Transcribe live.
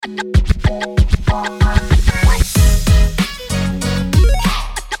Hello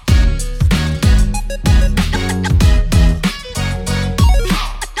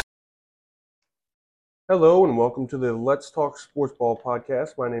and welcome to the Let's Talk Sports Ball podcast.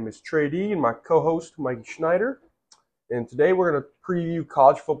 My name is Trey D and my co-host Mikey Schneider. And today we're going to preview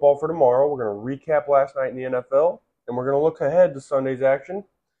college football for tomorrow. We're going to recap last night in the NFL and we're going to look ahead to Sunday's action.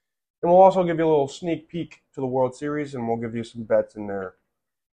 And we'll also give you a little sneak peek to the World Series and we'll give you some bets in there.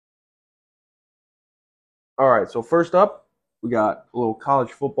 All right, so first up, we got a little college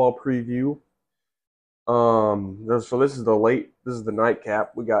football preview. So this is the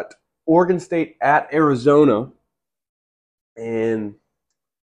nightcap. We got Oregon State at Arizona, and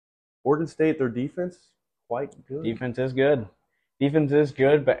Oregon State, their defense, quite good. Defense is good,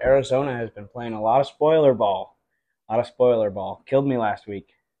 but Arizona has been playing a lot of spoiler ball. Killed me last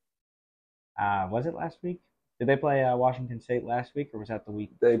week. Was it last week? Did they play Washington State last week, or was that the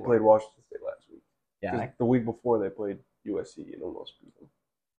week before? They played Washington State last week. Yeah. The week before they played USC and almost beat them.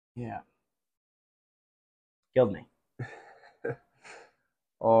 Yeah. Killed me.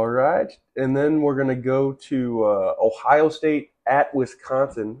 All right, and then we're going to go to Ohio State at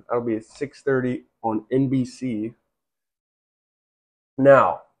Wisconsin. That'll be at 6:30 on NBC.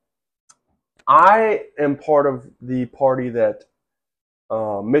 Now, I am part of the party that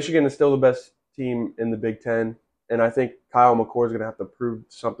Michigan is still the best team in the Big Ten, and I think Kyle McCord is going to have to prove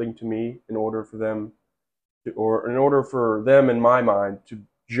something to me in order for them, in my mind, to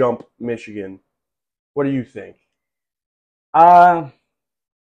jump Michigan. What do you think?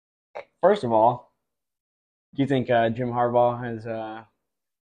 First of all, do you think Jim Harbaugh has?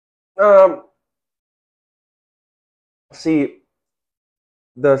 See,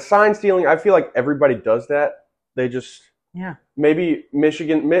 the sign stealing. I feel like everybody does that. They just maybe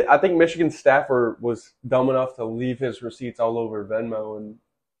Michigan. I think Michigan staffer was dumb enough to leave his receipts all over Venmo and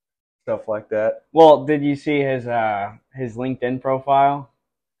stuff like that. Well, did you see his LinkedIn profile?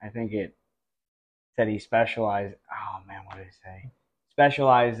 I think it said he specialized. Oh man, what did it say?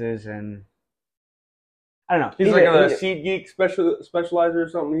 Specializes in, I don't know. He's like a Seat Geek specializer or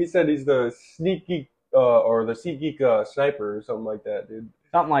something. He said he's the Sneak Geek or the Seat Geek sniper or something like that, dude.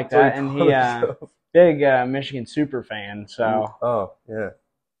 Something like that. And he big Michigan super fan. So. Oh yeah.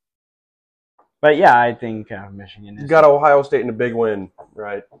 But yeah, I think Michigan is. Got Ohio State in a big win,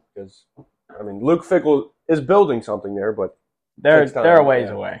 right? Because I mean, Luke Fickell is building something there, but they're a ways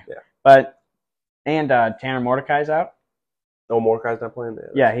away. Yeah. But Tanner Mordecai's out. No, Mordecai's not playing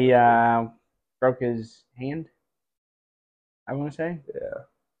there. Yeah, he broke his hand, I want to say. Yeah.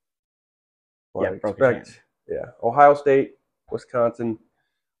 Well, broke his hand. Yeah. Ohio State, Wisconsin.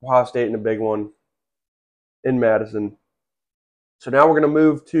 Ohio State in a big one in Madison. So now we're going to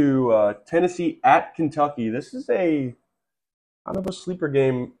move to Tennessee at Kentucky. This is a kind of a sleeper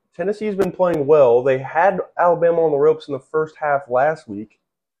game. Tennessee's been playing well. They had Alabama on the ropes in the first half last week.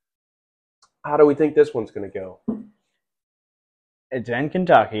 How do we think this one's going to go? It's in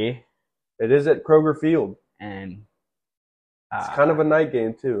Kentucky. It is at Kroger Field. And it's kind of a night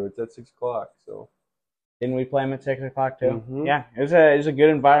game, too. It's at 6 o'clock. So. Didn't we play them at 6 o'clock, too? Mm-hmm. Yeah, it was a good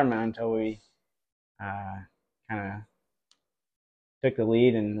environment until we kind of took the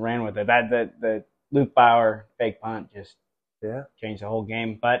lead and ran with it. The Luke Bauer fake punt just changed the whole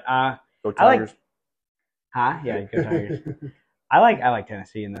game. But go Tigers. Yeah, go Tigers. I like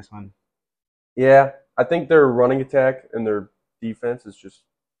Tennessee in this one. Yeah, I think their running attack and their defense is just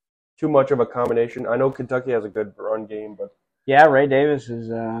too much of a combination. I know Kentucky has a good run game, but yeah, Ray Davis is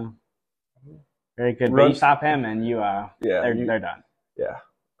very good. But you stop him, and they're done. Yeah,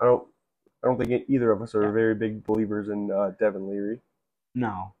 I don't think either of us are very big believers in Devin Leary.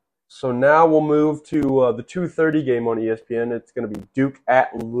 No. So now we'll move to the 2:30 game on ESPN. It's going to be Duke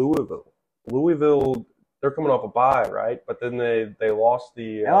at Louisville. Louisville, they're coming off a bye, right? But then they lost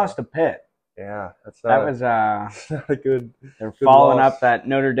the. They lost to Pitt. Yeah, that was not a good. They're following up that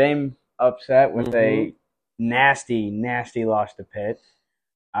Notre Dame upset with a nasty loss to Pitt.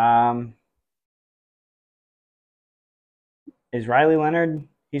 Is Riley Leonard?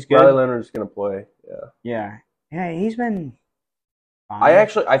 He's good. Riley Leonard's gonna play. Yeah. He's been fine.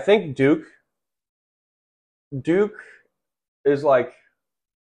 I think Duke is like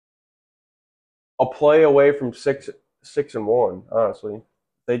a play away from 6-1. Honestly.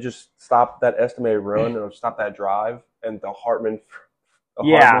 They just stopped that estimated run or stopped that drive and the Hartman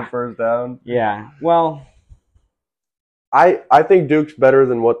first down. Yeah. Well, I think Duke's better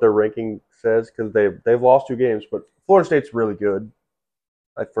than what their ranking says because they've lost 2 games, but Florida State's really good.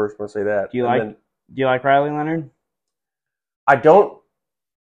 I first want to say that. Do you like Riley Leonard? I don't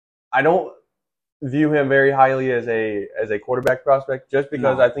view him very highly as a quarterback prospect, just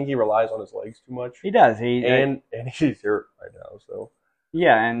because No. I think he relies on his legs too much, He does. and he's hurt right now. So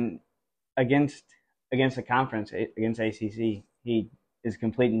Yeah, and against the conference, against ACC, he is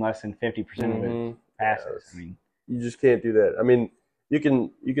completing less than 50% of his passes. I mean, you just can't do that. I mean, you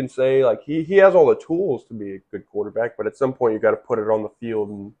can say like he has all the tools to be a good quarterback, but at some point you got to put it on the field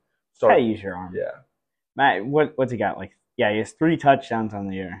and start. gotta use your arm. Yeah. Matt, what's he got? Like, yeah, he has 3 touchdowns on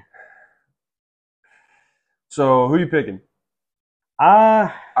the year. So who you picking?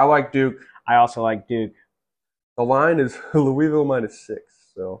 I like Duke. I also like Duke. The line is Louisville -6.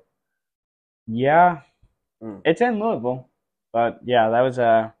 So Yeah, it's in Louisville, but yeah, that was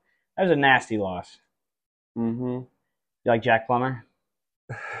a nasty loss. Mm-hmm. You like Jack Plummer?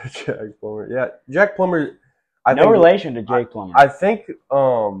 Jack Plummer. Yeah, Jack Plummer. No relation to Jake Plummer. I think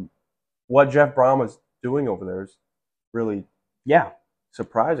what Jeff Brom is doing over there is really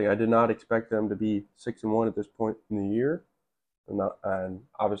surprising. I did not expect them to be 6-1 at this point in the year, and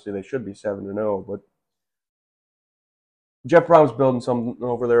obviously they should be 7-0. But Jeff Brom's building something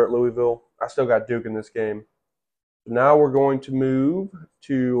over there at Louisville. I still got Duke in this game. Now we're going to move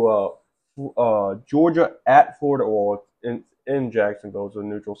to Georgia at Florida, or in Jacksonville, it's a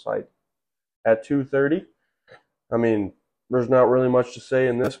neutral site, at 2:30. I mean, there's not really much to say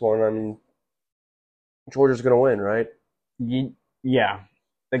in this one. I mean, Georgia's going to win, right? Yeah.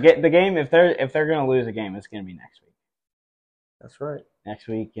 The game, if they're going to lose a game, it's going to be next week. That's right. Next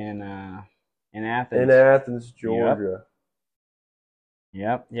week in Athens. In Athens, Georgia.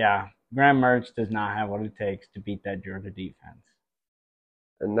 Yep. Yeah. Graham Mertz does not have what it takes to beat that Georgia defense.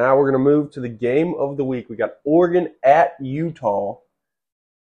 And now we're going to move to the game of the week. We got Oregon at Utah.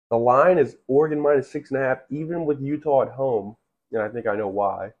 The line is Oregon -6.5, even with Utah at home. And I think I know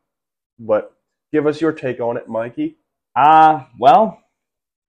why. But give us your take on it, Mikey. Well,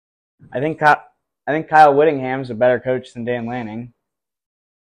 I think Kyle Whittingham's a better coach than Dan Lanning.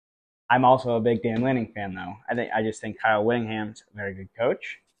 I'm also a big Dan Lanning fan, though. I just think Kyle Whittingham's a very good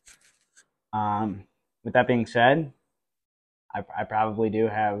coach. With that being said, I probably do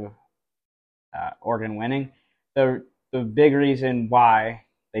have Oregon winning. The big reason why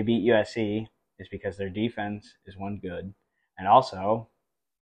they beat USC is because their defense is one good, and also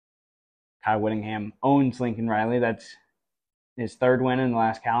Kyle Whittingham owns Lincoln Riley. That's his 3rd win in the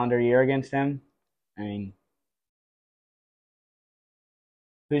last calendar year against him. I mean,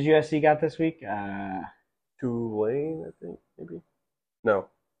 who's USC got this week? Tulane, I think, maybe. No,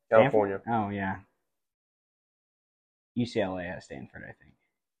 California. Stanford? Oh, yeah. UCLA has Stanford, I think.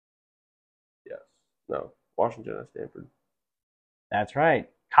 Yes. No, Washington has Stanford. That's right.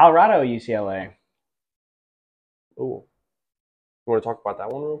 Colorado, UCLA. Oh. You want to talk about that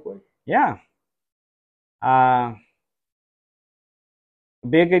one real quick? Yeah.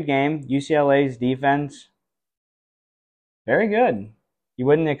 Be a good game. UCLA's defense, very good. You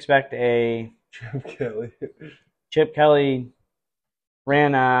wouldn't expect a Chip Kelly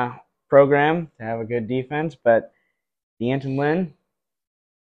ran a program to have a good defense, but D'Anton Lynn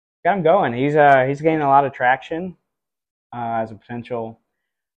got him going. He's gaining a lot of traction as a potential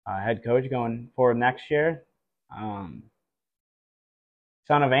head coach going forward next year. Son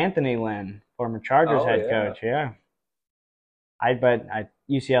of Anthony Lynn, former Chargers head coach. Yeah, I bet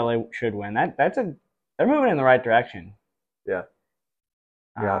UCLA should win. They're moving in the right direction. Yeah.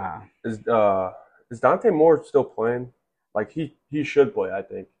 Yeah. Is Dante Moore still playing? Like he should play, I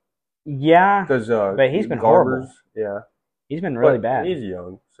think. Yeah. Because but he's been horrible. Yeah. He's been really bad. He's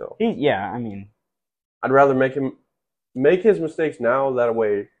young, so. I mean, I'd rather make him make his mistakes now. That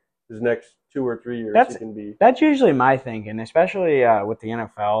way, his next 2 or 3 years he can be. That's usually my thinking, especially with the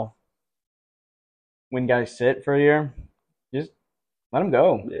NFL. When guys sit for a year, just let them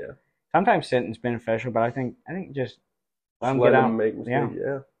go. Yeah. Sometimes sitting's beneficial, but I think just let them get get out. Them make mistakes.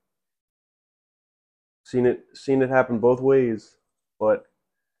 Yeah. Seen it happen both ways, but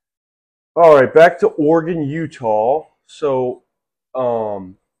all right, back to Oregon, Utah. So,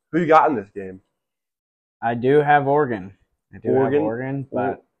 who you got in this game? I do have Oregon. Have Oregon,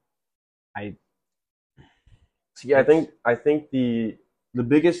 but I think the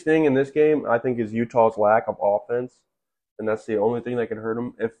biggest thing in this game, I think, is Utah's lack of offense, and that's the only thing that can hurt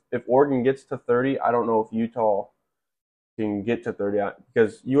them. If Oregon gets to 30, I don't know if Utah can get to 30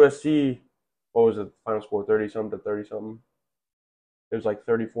 because USC, what was the final score, 30-something to 30-something? It was like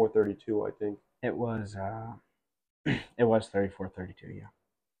 34-32, I think. It was 34-32, yeah.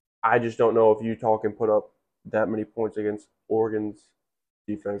 I just don't know if Utah can put up that many points against Oregon's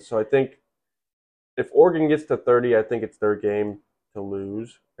defense. So I think if Oregon gets to 30, I think it's their game to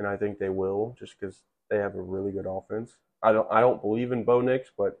lose, and I think they will just because they have a really good offense. I don't believe in Bo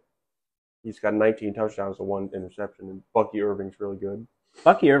Nix, but He's got 19 touchdowns and 1 interception, and Bucky Irving's really good.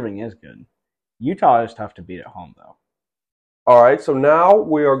 Bucky Irving is good. Utah is tough to beat at home, though. All right, so now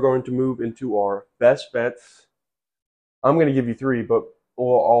we are going to move into our best bets. I'm going to give you 3, but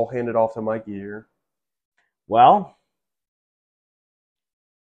I'll hand it off to Mikey here. Well,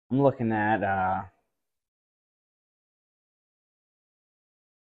 I'm looking at I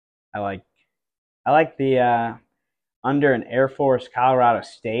like the under an Air Force Colorado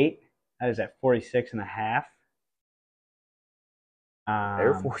State. That is at 46.5.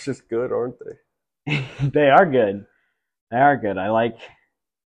 Air Force is good, aren't they? They are good. They are good. I like,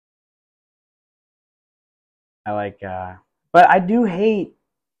 but I do hate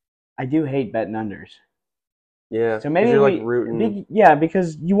betting unders. Yeah. So maybe you're like rooting. Yeah,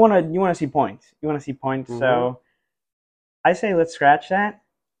 because you want to see points. You want to see points. Mm-hmm. So I say let's scratch that.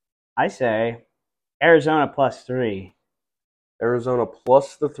 I say Arizona +3. Arizona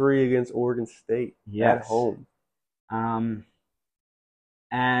plus the 3 against Oregon State at home.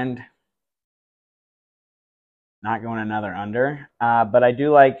 And not going another under. But I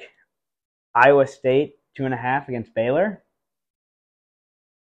do like Iowa State 2.5 against Baylor.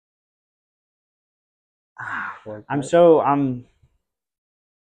 I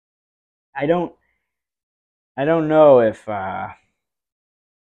don't know if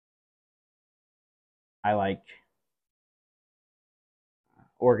I like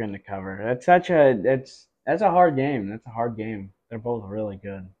Oregon to cover. That's a hard game. That's a hard game. They're both really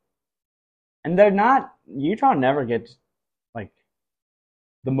good. And they're not Utah never gets like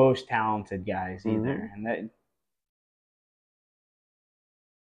the most talented guys either. Mm-hmm. And that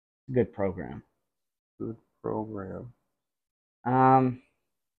good program. Good program.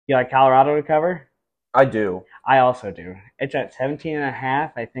 You like Colorado to cover? I do. I also do. It's at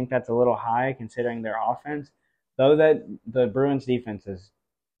 17.5. I think that's a little high considering their offense, though that the Bruins defense is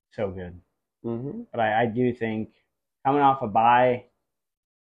so good. Mm-hmm. But I do think coming off a bye,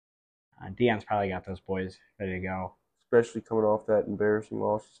 Deion's probably got those boys ready to go. Especially coming off that embarrassing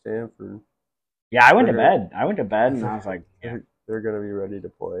loss to Stanford. Yeah, I went to bed and I was like, yeah. They're going to be ready to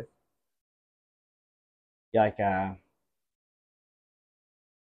play. You like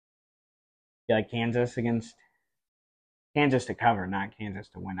Kansas to cover, not Kansas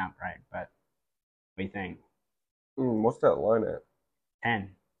to win outright. But what do you think? What's that line at?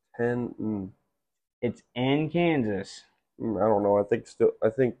 10. 10. It's in Kansas. I don't know. I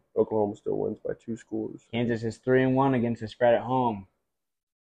think Oklahoma still wins by 2 scores. Kansas is 3-1 against the spread at home.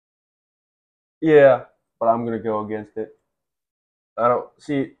 Yeah, but I'm gonna go against it. I don't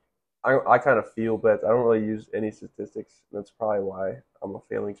see. I kind of feel bets. I don't really use any statistics. That's probably why I'm a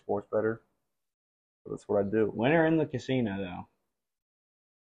failing sports bettor. But that's what I do. Winner in the casino, though.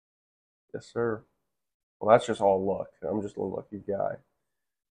 Yes, sir. Well, that's just all luck. I'm just a lucky guy.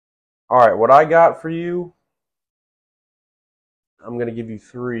 All right, what I got for you, I'm gonna give you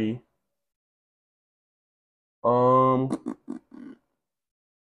 3.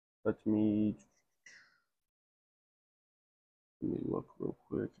 Let me look real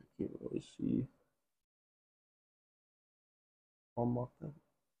quick. I can't really see. I'm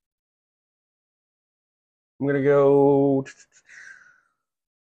gonna go.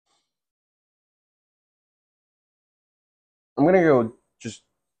 I'm gonna go just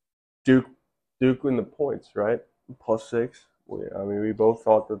Duke in the points, right? +6. I mean, we both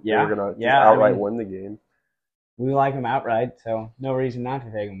thought that they were gonna just outright win the game. We like them outright, so no reason not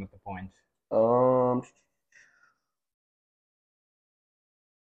to take them with the points.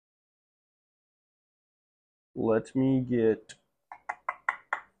 Let me get.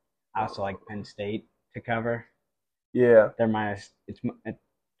 I also like Penn State to cover. Yeah, they're minus. It's at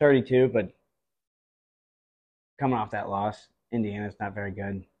 32, but coming off that loss, Indiana's not very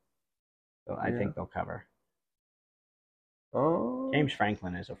good, so I think they'll cover. James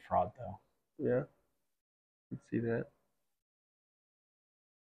Franklin is a fraud, though. Yeah, I can see that.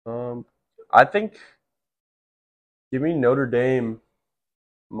 I think. Give me Notre Dame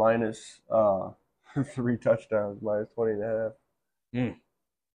minus 3 touchdowns, minus 20.5.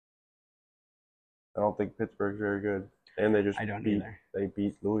 I don't think Pittsburgh's very good, and they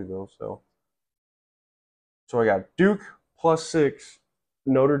beat Louisville. So I got Duke +6,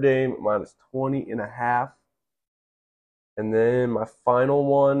 Notre Dame minus 20.5, and then my final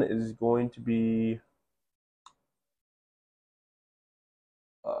one is going to be.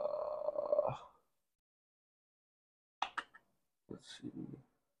 Let's see.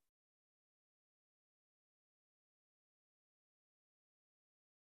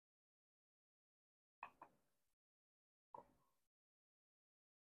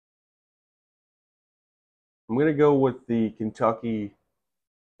 I'm going to go with the Kentucky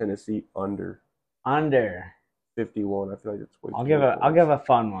Tennessee under Under. 51. I feel like it's way I'll too give many I'll points. give a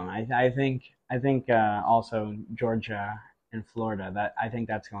fun one. I think also Georgia and Florida. I think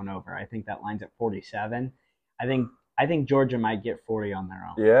that's going over. I think that line's at 47. I think Georgia might get 40 on their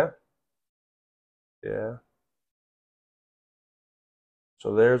own. Yeah. Yeah.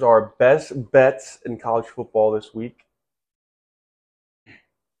 So there's our best bets in college football this week.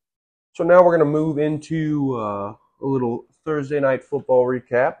 So now we're going to move into a little Thursday night football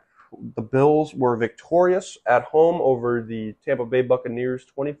recap. The Bills were victorious at home over the Tampa Bay Buccaneers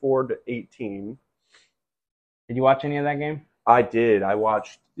 24-18. Did you watch any of that game? I did. I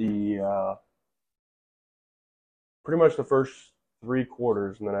watched the pretty much the first 3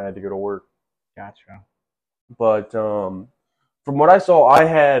 quarters, and then I had to go to work. Gotcha. But from what I saw, I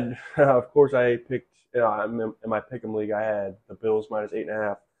had, of course, I picked in my pick'em league. I had the Bills minus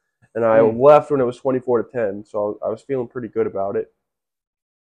 8.5, and I left when it was 24-10. So I was feeling pretty good about it.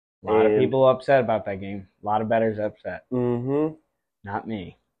 A lot of people upset about that game. A lot of bettors upset. Mm-hmm. Not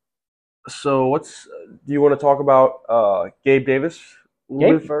me. So do you want to talk about Gabe Davis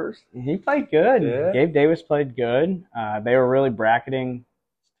first? He played good. Yeah. Gabe Davis played good. They were really bracketing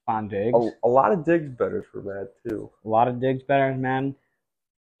Stephon Diggs. A lot of Diggs bettors were mad too. A lot of Diggs bettors, man.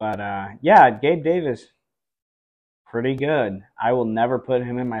 But yeah, Gabe Davis, pretty good. I will never put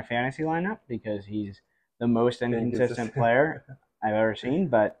him in my fantasy lineup because he's the most inconsistent player I've ever seen.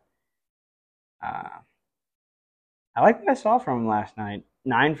 But I like what I saw from him last night.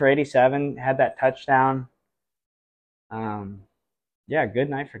 9 for 87, had that touchdown. Yeah, good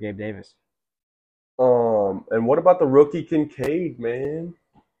night for Gabe Davis. And what about the rookie Kincaid, man?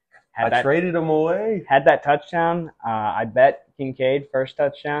 I traded him away. Had that touchdown. I bet Kincaid first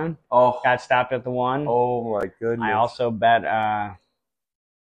touchdown. Oh, got stopped at the 1. Oh my goodness! I also bet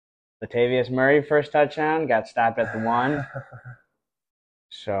Latavius Murray first touchdown. Got stopped at the 1.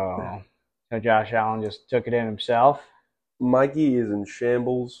 So Josh Allen just took it in himself. Mikey is in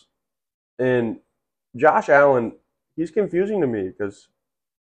shambles, and Josh Allen, he's confusing to me because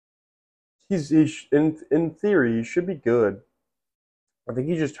he's in theory he should be good. I think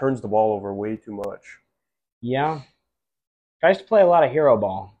he just turns the ball over way too much. Yeah, tries to play a lot of hero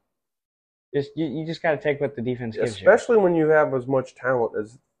ball. You just got to take what the defense gives you. Especially when you have as much talent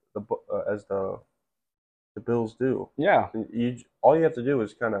as the Bills do. Yeah, all you have to do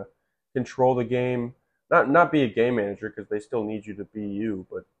is kind of control the game. Not be a game manager because they still need you to be you,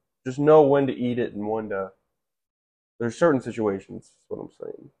 but just know when to eat it and when to. There's certain situations. That's what I'm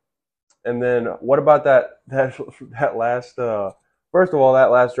saying. And then what about that last? First of all,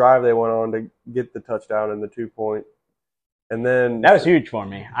 that last drive they went on to get the touchdown and the 2-point, and then that was huge for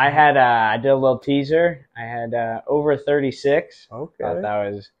me. I did a little teaser. I had over 36. Okay,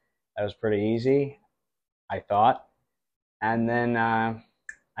 that was pretty easy, I thought. And then I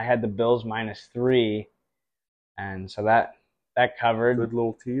had the Bills minus 3. And so that covered. Good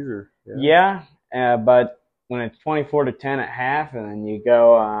little teaser. Yeah, but when it's 24-10 at half, and then you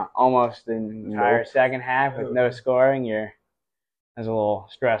go almost the entire second half with no scoring, that's a little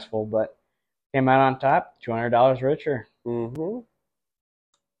stressful. But came out on top, $200 richer. Mm-hmm.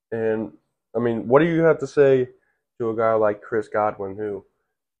 And I mean, what do you have to say to a guy like Chris Godwin, who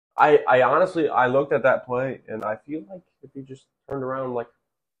I honestly looked at that play and I feel like if he just turned around like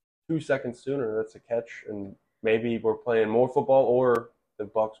 2 seconds sooner, that's a catch, and maybe we're playing more football, or the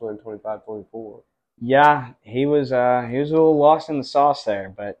Bucs win 25-24. Yeah, he was a little lost in the sauce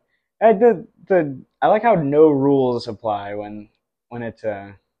there, but I like how no rules apply when it's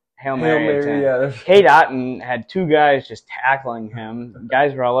a Hail Mary. Yeah. Kate Otten had 2 guys just tackling him.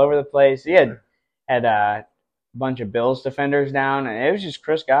 Guys were all over the place. He had a bunch of Bills defenders down, and it was just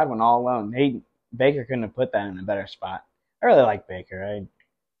Chris Godwin all alone. Baker couldn't have put that in a better spot. I really like Baker. I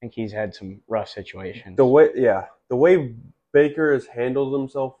think he's had some rough situations. The way Baker has handled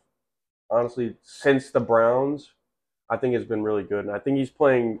himself, honestly, since the Browns, I think has been really good, and I think he's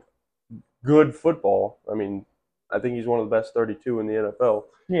playing good football. I mean, I think he's one of the best 32 in the NFL.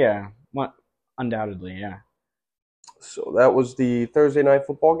 Yeah, undoubtedly, yeah. So that was the Thursday night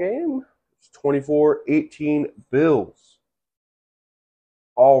football game. It's 24-18 Bills.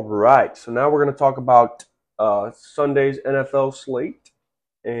 All right, so now we're going to talk about Sunday's NFL slate,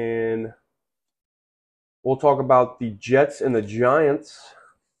 and we'll talk about the Jets and the Giants.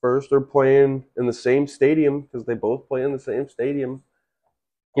 First, they're playing in the same stadium because they both play in the same stadium.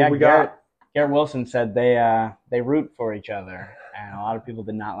 Garrett Wilson said they root for each other, and a lot of people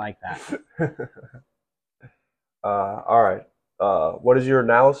did not like that. All right. What is your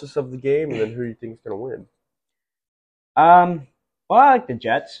analysis of the game, and then who do you think is going to win? Well, I like the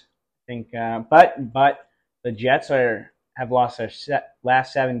Jets. I think, but the Jets are have lost their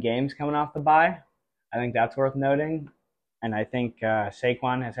last 7 games coming off the bye. I think that's worth noting. And I think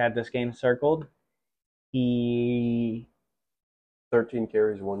Saquon has had this game circled. He 13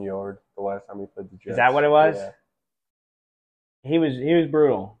 carries, 1 yard the last time he played the Jets. Is that what it was? Yeah. He was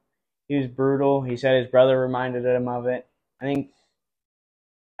brutal. He was brutal. He said his brother reminded him of it. I think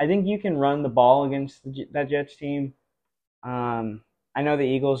you can run the ball against that Jets team. I know the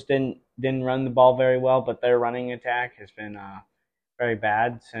Eagles didn't run the ball very well, but their running attack has been very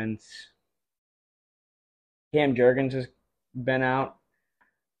bad since Cam Jurgens has been out.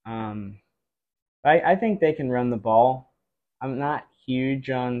 I think they can run the ball. I'm not huge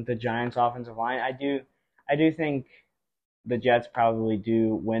on the Giants' offensive line. I do think the Jets probably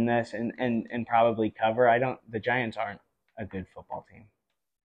do win this and probably cover. The Giants aren't a good football team.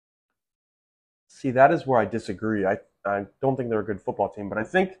 See, that is where I disagree. I don't think they're a good football team, but I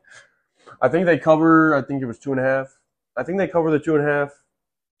think they cover. I think it was 2.5. I think they cover the 2.5.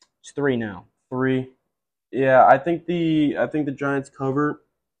 It's 3 now. 3. Yeah, I think the Giants cover,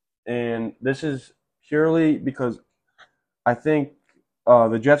 and this is purely because I think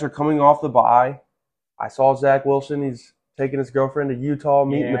the Jets are coming off the bye. I saw Zach Wilson. He's taking his girlfriend to Utah,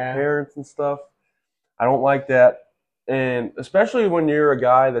 meeting the parents and stuff. I don't like that. And especially when you're a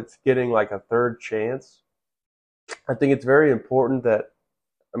guy that's getting like a third chance, I think it's very important that,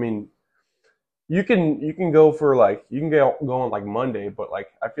 I mean, you can go for like, you can go on like Monday, but like,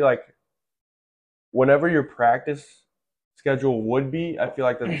 I feel like whenever your practice schedule would be, I feel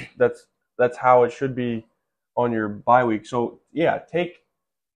like that's how it should be on your bye week. So yeah, take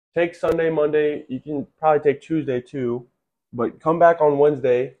Sunday, Monday. You can probably take Tuesday too, but come back on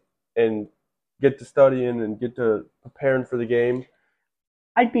Wednesday and get to studying and get to preparing for the game.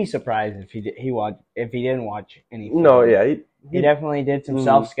 I'd be surprised if he didn't watch anything. No, yeah, he definitely did some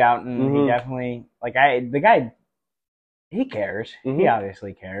self scouting. Mm-hmm. He definitely the guy. He cares. Mm-hmm. He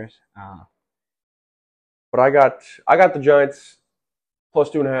obviously cares. But I got the Giants plus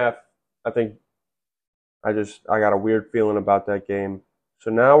 2.5. I think I got a weird feeling about that game.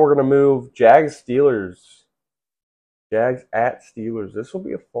 So now we're gonna move Jags Steelers. Jags at Steelers. This will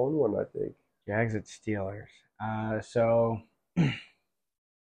be a fun one, I think. Jags at Steelers. So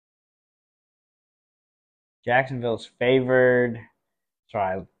Jacksonville's favored. So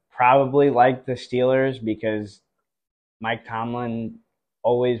I probably like the Steelers because Mike Tomlin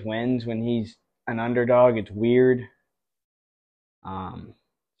always wins when he's an underdog. It's weird. So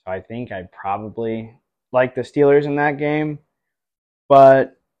I think I probably like the Steelers in that game,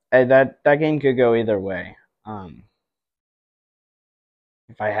 but that game could go either way.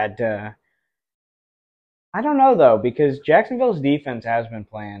 If I had to, I don't know though, because Jacksonville's defense has been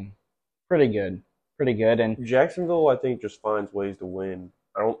playing pretty good, and Jacksonville I think just finds ways to win.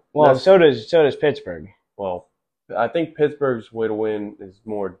 So does Pittsburgh. Well, I think Pittsburgh's way to win is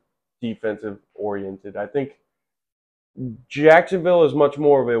more defensive oriented. I think Jacksonville is much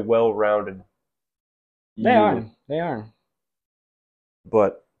more of a well-rounded unit. They are.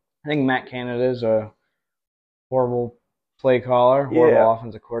 But I think Matt Canada's a horrible play caller, horrible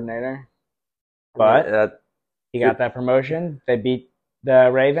offensive coordinator. But he got that promotion. They beat the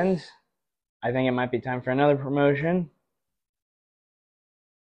Ravens. I think it might be time for another promotion.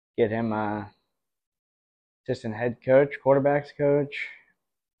 Get him assistant head coach, quarterbacks coach.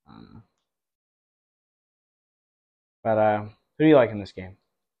 But who do you like in this game?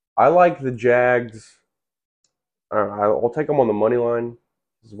 I like the Jags. I'll take them on the money line.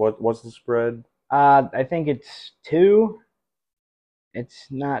 What's the spread? I think it's 2. It's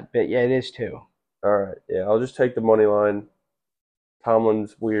not, but yeah, it is 2. All right, yeah, I'll just take the money line.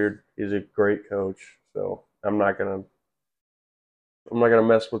 Tomlin's weird. He's a great coach, so I'm not gonna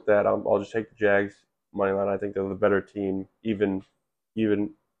mess with that. I'll just take the Jags money line. I think they're the better team, even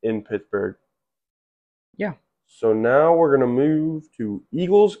in Pittsburgh. Yeah. So now we're gonna move to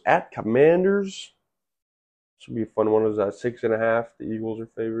Eagles at Commanders. This will be a fun one. Is that 6.5? The Eagles are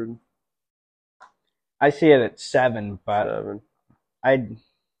favored. I see it at 7, but 7. I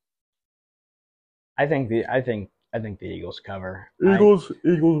think the Eagles cover. Eagles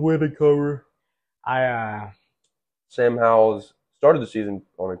win and cover. Sam Howell's started the season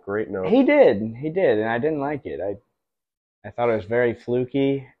on a great note. He did, and I didn't like it. I thought it was very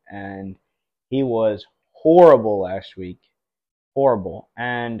fluky, and he was horrible last week. Horrible.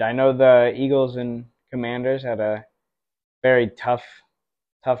 And I know the Eagles and Commanders had a very tough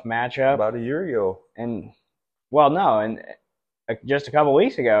matchup. About a year ago. And just a couple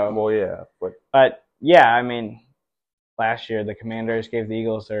weeks ago. Well, yeah. But yeah, I mean, last year the Commanders gave the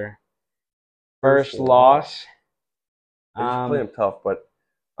Eagles their first loss. They just play them tough, but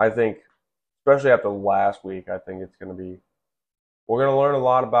I think especially after last week. I think it's going to be. We're going to learn a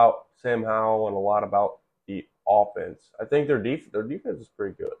lot about Sam Howell and a lot about the offense. I think their defense is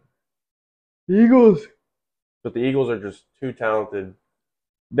pretty good, Eagles. but the Eagles are just too talented.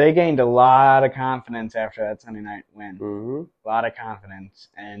 They gained a lot of confidence after that Sunday night win. Mm-hmm. A lot of confidence,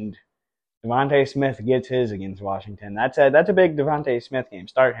 and Devontae Smith gets his against Washington. That's a big Devontae Smith game.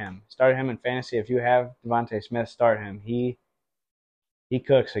 Start him. Start him in fantasy. If you have Devontae Smith, start him. He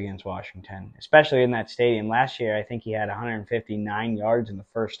cooks against Washington, especially in that stadium. Last year, I think he had 159 yards in the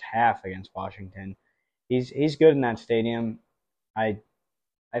first half against Washington. He's good in that stadium. I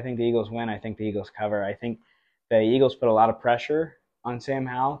think the Eagles win. I think the Eagles cover. I think the Eagles put a lot of pressure on Sam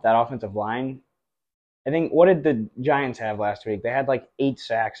Howell. That offensive line. I think, what did the Giants have last week? They had like 8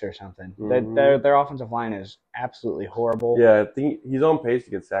 sacks or something. Mm-hmm. Their offensive line is absolutely horrible. Yeah, I think he's on pace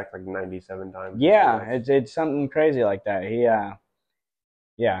to get sacked like 97 times. Yeah, it's something crazy like that.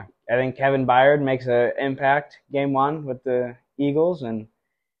 Yeah, I think Kevin Byard makes an impact game 1 with the Eagles, and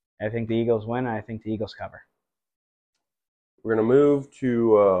I think the Eagles win. I think the Eagles cover. We're gonna move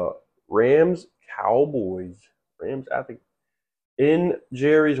to Rams Cowboys. Rams, I think, in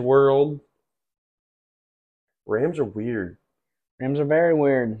Jerry's world. Rams are weird. Rams are very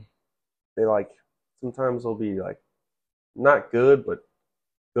weird. They sometimes they'll be like not good, but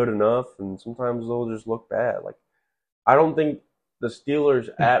good enough, and sometimes they'll just look bad. Like, I don't think the Steelers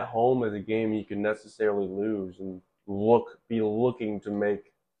at home is a game you can necessarily lose and be looking to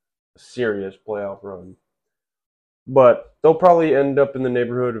make a serious playoff run. But they'll probably end up in the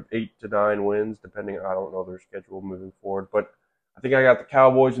neighborhood of 8 to 9 wins, depending. I don't know their schedule moving forward, but I think I got the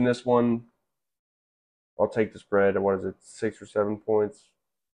Cowboys in this one. I'll take the spread. What is it, 6 or 7 points?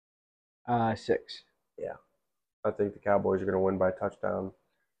 6. Yeah, I think the Cowboys are going to win by a touchdown,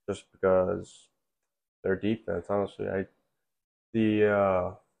 just because their defense. Honestly,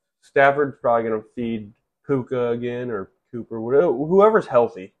 Stafford's probably going to feed Puka again or Cooper, whoever's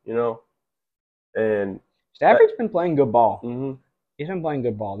healthy, and Stafford's been playing good ball. Mm-hmm. He's been playing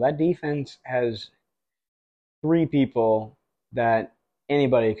good ball. That defense has 3 people that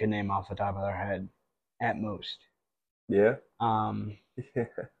anybody could name off the top of their head, at most. Yeah. Yeah.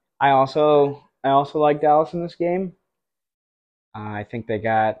 I also like Dallas in this game. I think they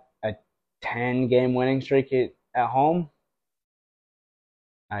got a 10-game winning streak at home.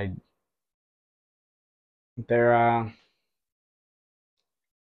 I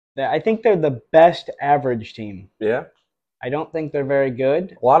think they're the best average team. Yeah. I don't think they're very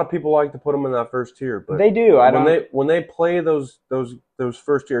good. A lot of people like to put them in that first tier, but they do. When they play those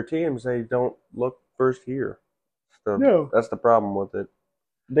first tier teams, they don't look first tier. So no, that's the problem with it.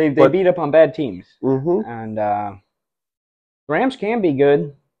 They beat up on bad teams, mm-hmm. And Rams can be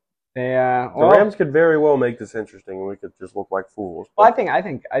good. The Rams could very well make this interesting, and we could just look like fools. Well, I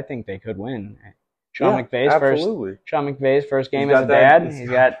think they could win. Sean McVay's first game as a dad.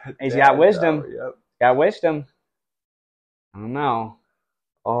 He's got wisdom. Yep. Got wisdom. I don't know.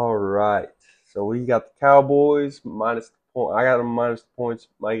 All right. So we got the Cowboys minus the point. I got them minus the points.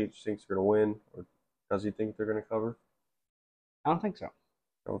 Mikey thinks they're going to win, or does he think they're going to cover? I don't think so.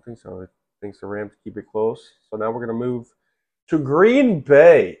 I don't think so. He thinks the Rams keep it close. So now we're going to move to Green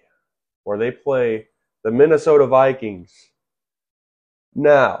Bay, where they play the Minnesota Vikings.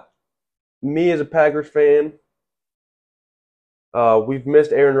 Now, me as a Packers fan, we've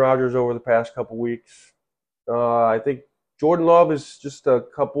missed Aaron Rodgers over the past couple weeks. I think Jordan Love is just a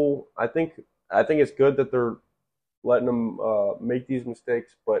couple. I think it's good that they're letting him make these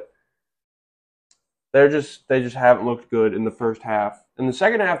mistakes, but they just haven't looked good in the first half. In the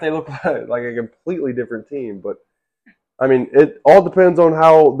second half, they look like a completely different team. But I mean, it all depends on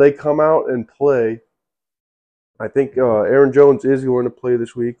how they come out and play. I think Aaron Jones is going to play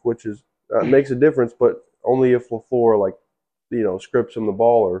this week, which is makes a difference, but only if LaFleur scripts him the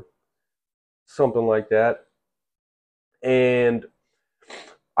ball or something like that. And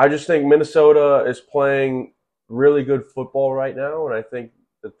I just think Minnesota is playing really good football right now, and I think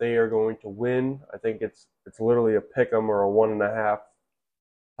that they are going to win. I think it's literally a pick 'em or a 1.5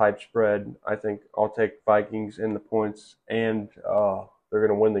 type spread. I think I'll take Vikings in the points, and they're going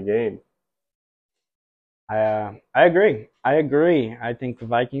to win the game. I agree. I think the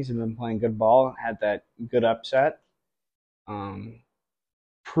Vikings have been playing good ball, had that good upset.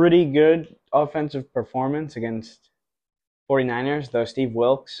 Pretty good offensive performance against 49ers, though Steve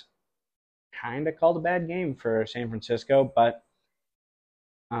Wilkes kind of called a bad game for San Francisco. But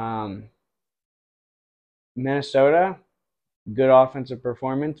Minnesota, good offensive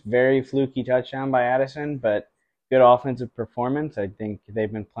performance. Very fluky touchdown by Addison, but good offensive performance. I think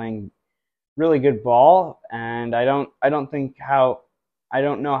they've been playing really good ball, and I don't think how I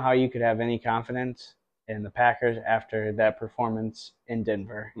don't know how you could have any confidence in the Packers after that performance in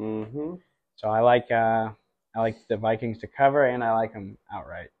Denver. Mm-hmm. So I like the Vikings to cover, and I like them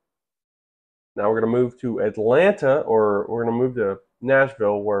outright. Now we're going to move to Atlanta, or we're going to move to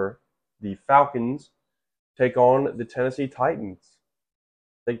Nashville, where the Falcons take on the Tennessee Titans.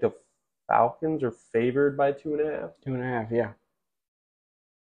 I think the Falcons are favored by 2.5. 2.5, yeah.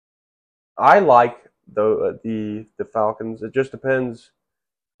 I like the Falcons. It just depends.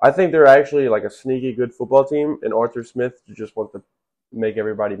 I think they're actually like a sneaky good football team, and Arthur Smith just wants to make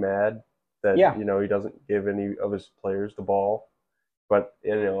everybody mad that Yeah. he doesn't give any of his players the ball. But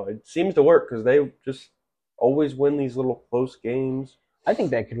it seems to work because they just always win these little close games. I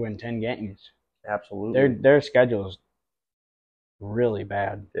think they could win 10 games. Absolutely. Their schedule is really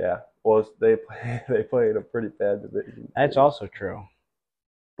bad. Yeah. Well, they play in a pretty bad division. That's also true.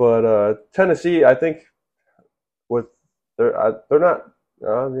 But Tennessee, I think, with they're not.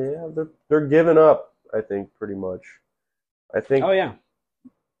 They're giving up. I think pretty much. I think. Oh yeah.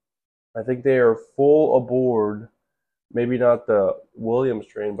 I think they are full aboard. Maybe not the Williams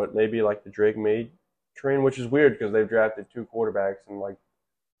train, but maybe like the Drake May train, which is weird because they've drafted 2 quarterbacks and like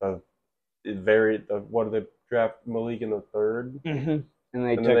what do they draft Malik in the 3rd? Mm-hmm. And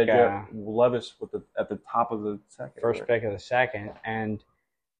they then took they draft Levis at the top of the 2nd. First pick of the 2nd,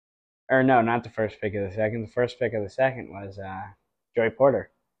 or no, not the first pick of the 2nd. The first pick of the 2nd was Joey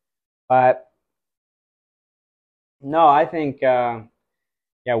Porter. But no, I think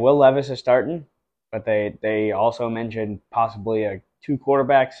Will Levis is starting, but they also mentioned possibly a 2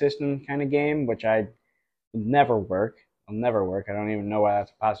 quarterback system kind of game, which will never work. Will never work. I don't even know why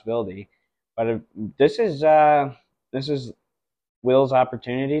that's a possibility. But this is Will's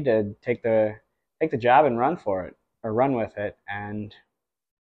opportunity to take the job and run with it, and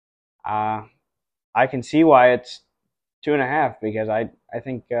I can see why it's 2.5 because I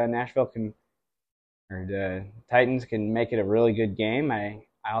think Nashville can, or the Titans can make it a really good game. I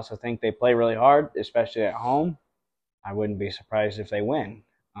also think they play really hard, especially at home. I wouldn't be surprised if they win.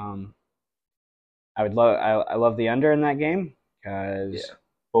 I love the under in that game because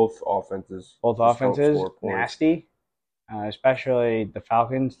both offenses nasty, especially the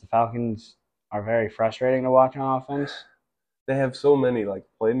Falcons. The Falcons are very frustrating to watch on offense. They have so many like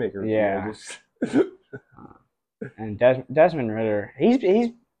playmakers. Yeah. And Desmond Ridder,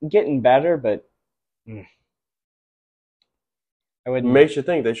 he's getting better, but I wouldn't. Makes you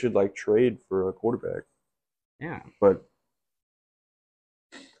think they should like trade for a quarterback. Yeah. But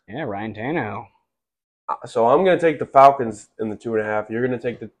yeah, Ryan Tannehill. So I'm going to take the Falcons in the 2.5. You're going to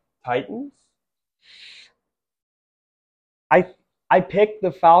take the Titans? I picked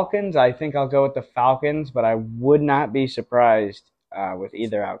the Falcons. I think I'll go with the Falcons, but I would not be surprised with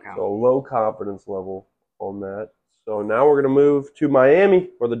either outcome. So low confidence level on that. So now we're going to move to Miami,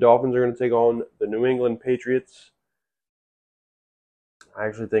 where the Dolphins are going to take on the New England Patriots. I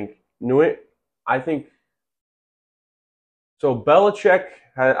actually think so. Belichick,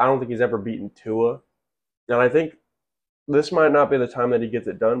 I don't think he's ever beaten Tua. And I think this might not be the time that he gets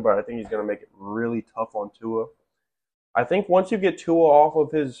it done, but I think he's going to make it really tough on Tua. I think once you get Tua off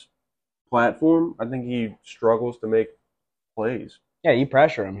of his platform, I think he struggles to make plays. Yeah, you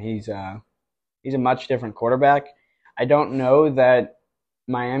pressure him. He's a much different quarterback. I don't know that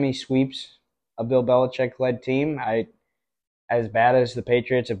Miami sweeps a Bill Belichick-led team. As bad as the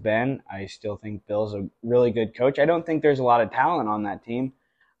Patriots have been, I still think Bill's a really good coach. I don't think there's a lot of talent on that team.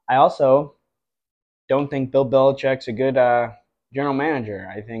 I also don't think Bill Belichick's a good general manager.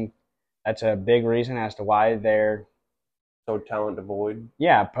 I think that's a big reason as to why they're so talent devoid.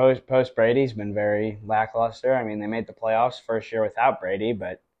 Yeah, post Brady's been very lackluster. I mean, they made the playoffs first year without Brady,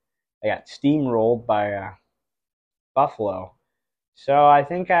 but they got steamrolled by Buffalo. So I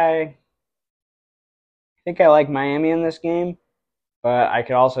think I like Miami in this game, but I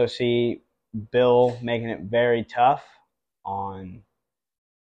could also see Bill making it very tough on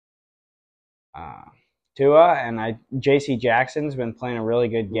Tua, and J.C. Jackson's been playing a really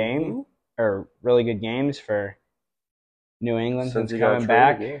good game, or really good games for New England since coming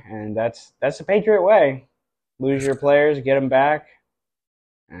back, and that's the Patriot way. Lose your players, get them back,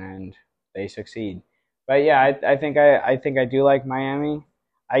 and they succeed. But yeah, I think I do like Miami.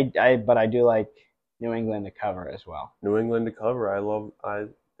 But I do like New England to cover as well. New England to cover. I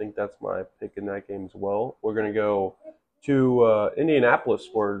think that's my pick in that game as well. We're gonna go to Indianapolis,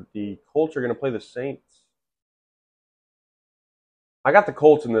 where the Colts are gonna play the Saints. I got the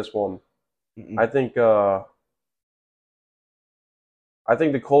Colts in this one. Mm-mm. I think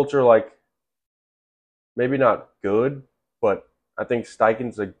the Colts are like maybe not good, but I think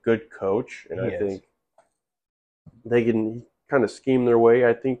Steichen's a good coach, and I think they can kind of scheme their way.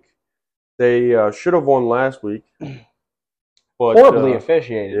 I think they should have won last week. But, horribly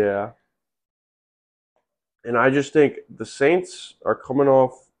officiated. Yeah. And I just think the Saints are coming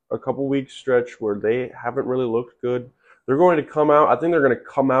off a couple weeks stretch where they haven't really looked good. They're going to come out. I think they're going to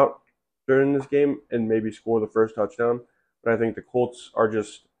come out during this game and maybe score the first touchdown. But I think the Colts are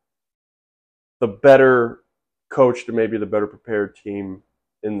just the better coached and maybe the better prepared team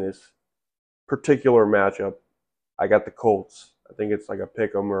in this particular matchup. I got the Colts. I think it's like a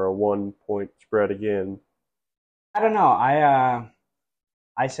pick 'em or a 1-point spread again. I don't know.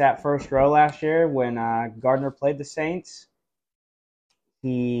 I sat first row last year when Gardner played the Saints.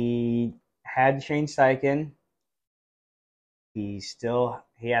 He had Shane Steichen. He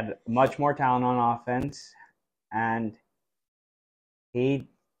had much more talent on offense, and the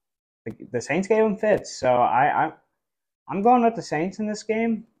Saints gave him fits. So I'm going with the Saints in this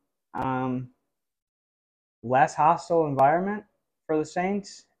game. Less hostile environment for the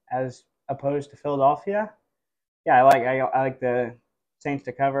Saints as opposed to Philadelphia. Yeah, I like the Saints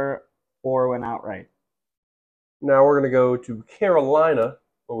to cover or win outright. Now we're going to go to Carolina,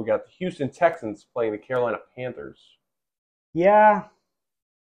 where we got the Houston Texans playing the Carolina Panthers. Yeah,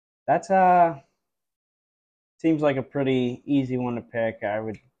 that's seems like a pretty easy one to pick. I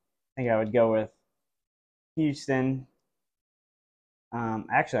would go with Houston.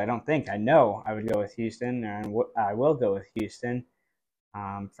 Actually, I know I would go with Houston, and I will go with Houston.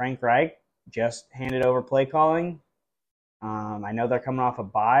 Frank Reich just handed over play calling. I know they're coming off a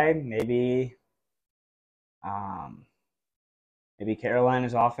bye. Maybe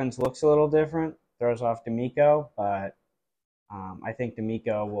Carolina's offense looks a little different, throws off D'Amico, but I think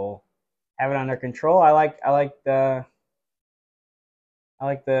D'Amico will have it under control. I like the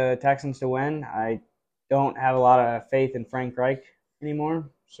Texans to win. I don't have a lot of faith in Frank Reich anymore.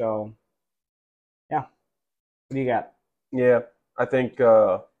 So, yeah. What do you got? Yeah, I think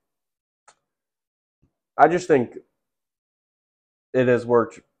I just think it has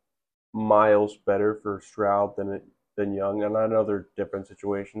worked miles better for Stroud than Young, and I know they're different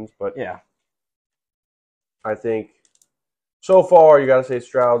situations, but yeah, I think so far you got to say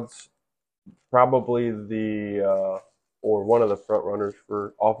Stroud's probably or one of the front runners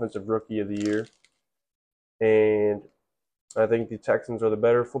for Offensive Rookie of the Year, and I think the Texans are the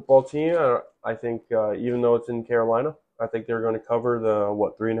better football team. I think even though it's in Carolina, I think they're going to cover the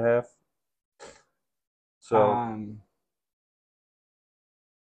 3.5. So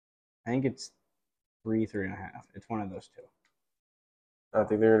I think it's 3.5. It's one of those two. I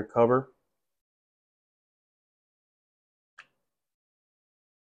think they're going to cover.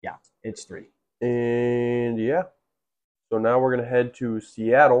 Yeah, it's 3. And yeah, so now we're going to head to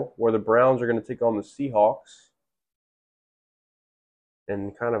Seattle, where the Browns are going to take on the Seahawks.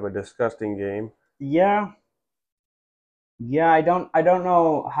 In kind of a disgusting game. Yeah, I don't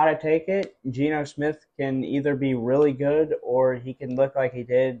know how to take it. Geno Smith can either be really good or he can look like he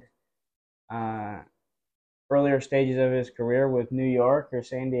did earlier stages of his career with New York or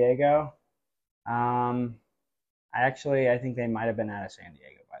San Diego. I think they might have been out of San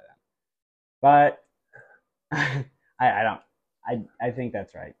Diego by then. But I think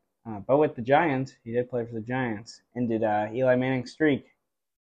that's right. But with the Giants, he did play for the Giants, ended Eli Manning's streak.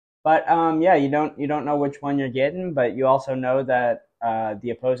 But yeah, you don't know which one you're getting, but you also know that the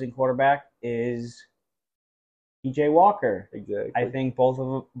opposing quarterback is P.J. Walker. Exactly. I think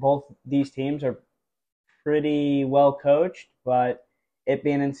both these teams are pretty well coached, but it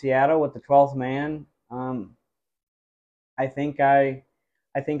being in Seattle with the 12th man, I think I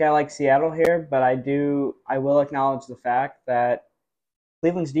like Seattle here, but I will acknowledge the fact that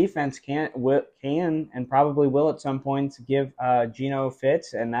Cleveland's defense can and probably will at some points give Geno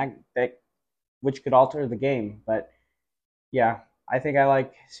fits, and that which could alter the game. But yeah, I think I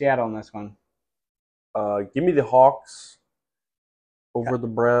like Seattle in this one. Give me the Hawks over the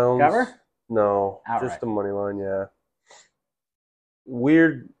Browns. Cover? No, Outright. Just the money line. Yeah.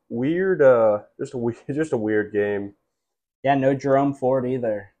 Weird. Just a weird game. Yeah, no Jerome Ford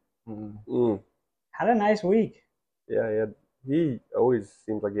either. Had a nice week. Yeah, he always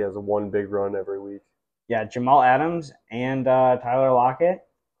seems like he has one big run every week. Yeah, Jamal Adams and Tyler Lockett,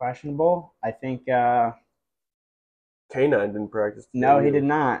 questionable. I think K9 didn't practice today. No, he did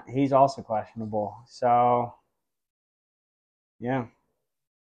not. He's also questionable. So, yeah.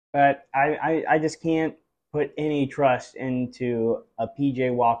 But I just can't put any trust into a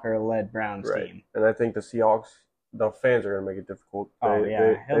P.J. Walker-led Browns team. And I think the Seahawks, the fans are going to make it difficult.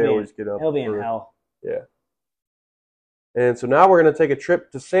 They always get up. He'll be in hell. Yeah. And so now we're going to take a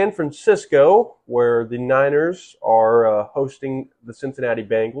trip to San Francisco, where the Niners are hosting the Cincinnati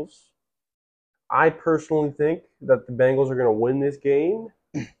Bengals. I personally think that the Bengals are going to win this game.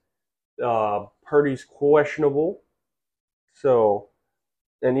 Purdy's questionable, so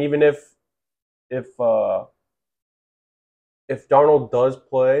and even if Darnold does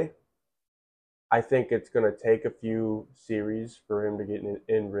play, I think it's going to take a few series for him to get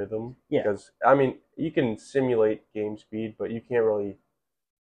in rhythm. Yeah. Because, I mean, you can simulate game speed, but you can't really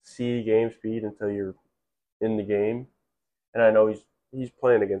see game speed until you're in the game. And I know he's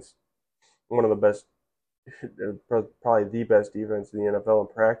playing against one of the best, probably the best defense in the NFL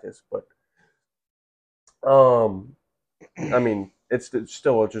in practice. But, I mean, it's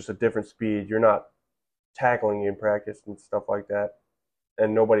still just a different speed. You're not tackling in practice and stuff like that.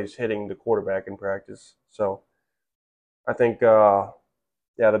 And nobody's hitting the quarterback in practice. So I think, the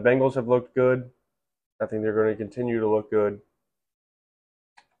Bengals have looked good. I think they're going to continue to look good.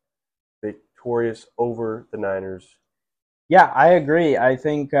 Victorious over the Niners. Yeah, I agree. I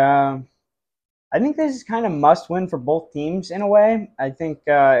think this is kind of must win for both teams in a way. I think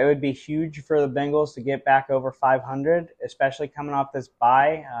it would be huge for the Bengals to get back over 500, especially coming off this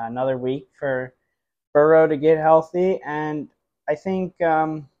bye. Another week for Burrow to get healthy, and I think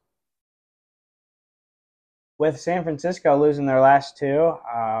with San Francisco losing their last two,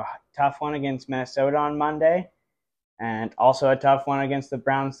 tough one against Minnesota on Monday, and also a tough one against the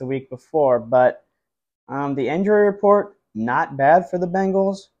Browns the week before. But the injury report, not bad for the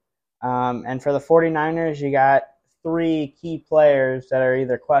Bengals. And for the 49ers, you got three key players that are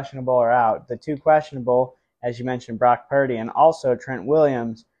either questionable or out. The two questionable, as you mentioned, Brock Purdy, and also Trent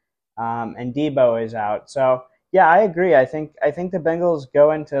Williams, and Debo is out. So, yeah, I agree. I think the Bengals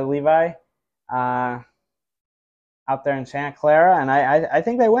go into Levi out there in Santa Clara, and I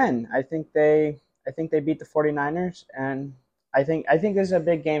think they win. I think they beat the 49ers, and I think this is a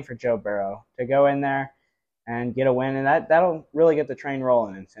big game for Joe Burrow to go in there and get a win, and that'll really get the train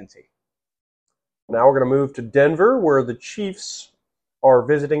rolling in Cincy. Now we're going to move to Denver, where the Chiefs are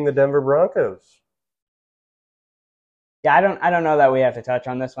visiting the Denver Broncos. Yeah, I don't know that we have to touch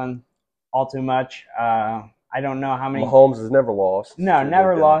on this one all too much. I don't know how many. Mahomes has never lost. No,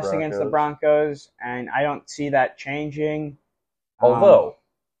 never lost against the Broncos, and I don't see that changing. Although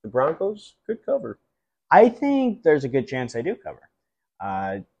the Broncos could cover. I think there's a good chance they do cover.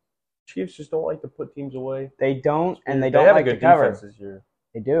 Chiefs just don't like to put teams away. They don't, and they don't like to cover. Defense this year.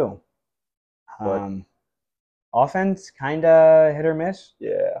 They do. Offense kind of hit or miss.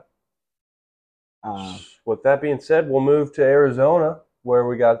 Yeah. With that being said, we'll move to Arizona, where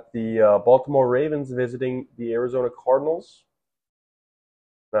we got the Baltimore Ravens visiting the Arizona Cardinals.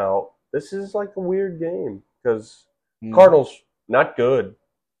 Now, this is like a weird game because Cardinals, not good,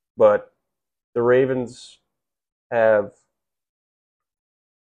 but the Ravens have,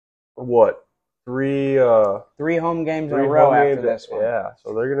 what, three home games in a row after this one. Yeah,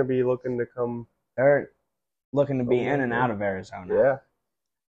 so they're going to be looking to come. They're looking to be in and out of Arizona. Yeah.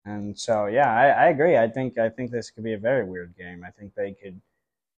 And so, yeah, I agree. I think this could be a very weird game. I think they could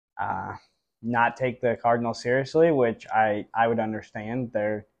not take the Cardinals seriously, which I would understand.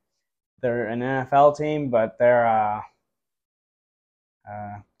 They're an NFL team, but they're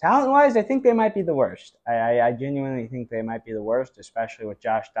talent-wise, I think they might be the worst. I genuinely think they might be the worst, especially with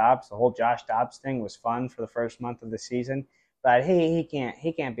Josh Dobbs. The whole Josh Dobbs thing was fun for the first month of the season, but he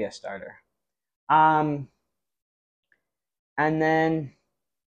can't be a starter. And then,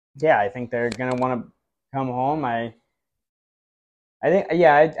 yeah, I think they're gonna want to come home. I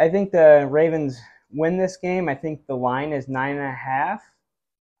think the Ravens win this game. I think the line is 9.5.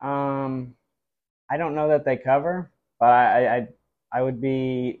 I don't know that they cover, but I would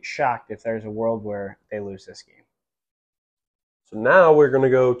be shocked if there's a world where they lose this game. So now we're going to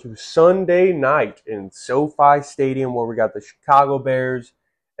go to Sunday night in SoFi Stadium, where we got the Chicago Bears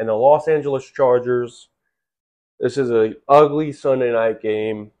and the Los Angeles Chargers. This is an ugly Sunday night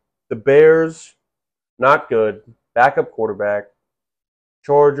game. The Bears, not good. Backup quarterback.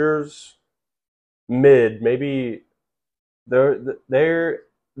 Chargers, mid. Maybe them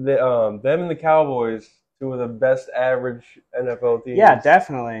and the Cowboys, two of the best average NFL teams. Yeah,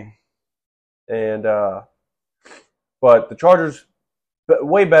 definitely. And but the Chargers,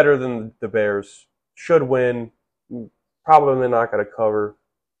 way better than the Bears, should win. Probably not going to cover,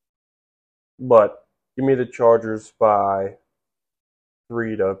 but give me the Chargers by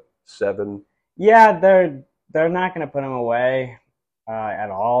 3-7. Yeah, they're not going to put them away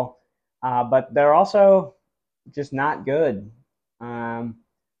at all, but they're also just not good. The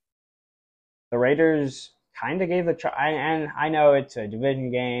Raiders kind of gave and I know it's a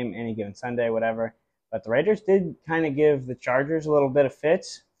division game, any given Sunday, whatever, but the Raiders did kind of give the Chargers a little bit of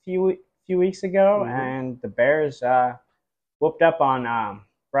fits a few weeks ago, and the Bears whooped up on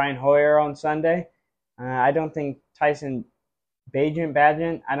Brian Hoyer on Sunday. I don't think Tyson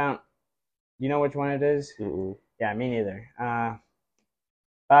Bagent. I don't. You know which one it is? Mm-mm. Yeah, me neither.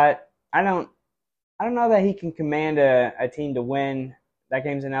 But I don't. I don't know that he can command a team to win. That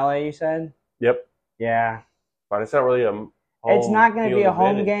game's in LA, you said? Yep. Yeah. But it's not really a home It's not going to be a field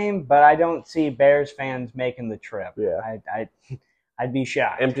home advantage. game, but I don't see Bears fans making the trip. Yeah. I'd be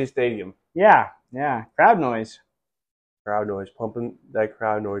shocked. Empty stadium. Yeah. Crowd noise. Crowd noise, pumping that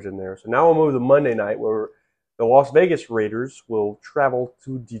crowd noise in there. So now we'll move to Monday night, where the Las Vegas Raiders will travel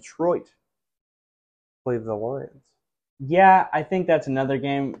to Detroit, play the Lions. Yeah, I think that's another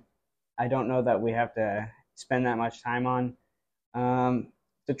game I don't know that we have to spend that much time on.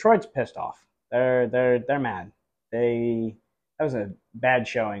 Detroit's pissed off. They're mad. That was a bad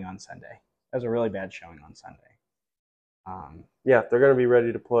showing on Sunday. That was a really bad showing on Sunday. Yeah, they're going to be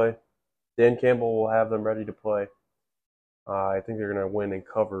ready to play. Dan Campbell will have them ready to play. I think they're going to win and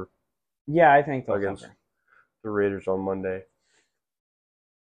cover. Yeah, I think they'll against cover the Raiders on Monday.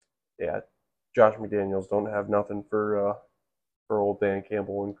 Yeah, Josh McDaniels don't have nothing for old Dan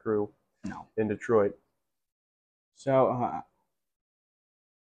Campbell and crew. No. In Detroit. So,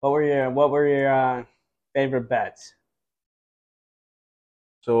 what were your favorite bets?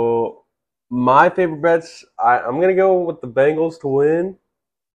 So my favorite bets, I'm gonna go with the Bengals to win.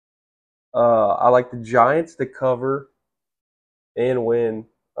 I like the Giants to cover and win,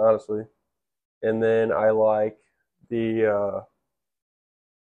 honestly. And then I like the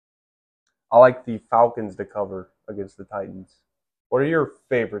Falcons to cover against the Titans. What are your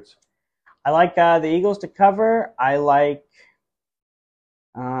favorites? I like the Eagles to cover. I like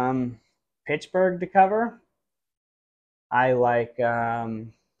Pittsburgh to cover. I like the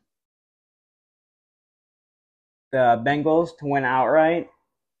Bengals to win outright.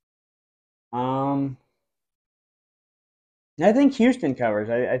 I think Houston covers.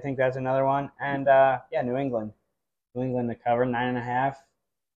 I think that's another one. And New England. New England to cover 9.5.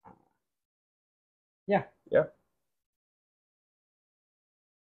 Yeah.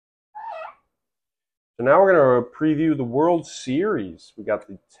 So now we're going to preview the World Series. We got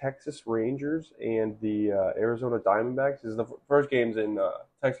the Texas Rangers and the Arizona Diamondbacks. This is the first game's in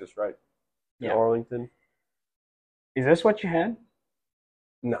Texas, right? In Arlington. Is this what you had?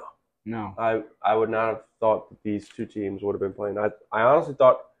 No. I would not have thought that these two teams would have been playing. I honestly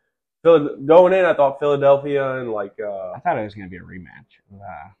thought going in, I thought Philadelphia and I thought it was going to be a rematch of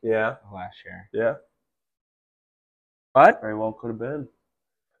last year. Yeah. But very well could have been.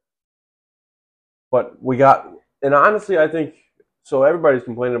 But we got, and honestly, I think so. Everybody's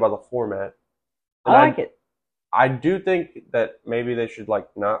complaining about the format. I like it. I do think that maybe they should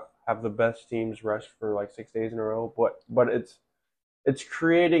not have the best teams rest for 6 days in a row. But it's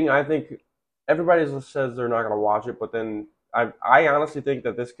creating. I think everybody says they're not going to watch it, but then I honestly think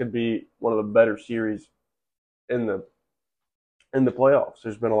that this could be one of the better series in the playoffs.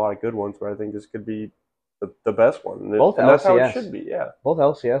 There's been a lot of good ones, but I think this could be the best one. And that's how it should be, yeah. Both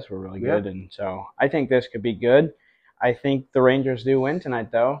LCS were really good, and so I think this could be good. I think the Rangers do win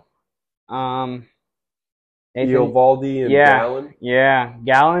tonight, though. Eovaldi and Gallen? Yeah.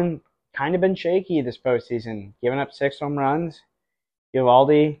 Gallen kind of been shaky this postseason, giving up 6 home runs.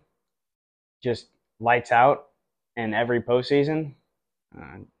 Eovaldi just lights out in every postseason,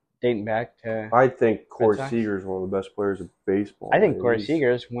 dating back to... I think Corey Seager is one of the best players in baseball. I think Corey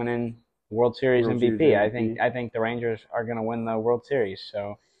Seager's winning World Series MVP. I think the Rangers are going to win the World Series.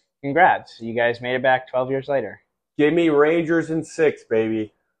 So, congrats. You guys made it back 12 years later. Give me Rangers in 6,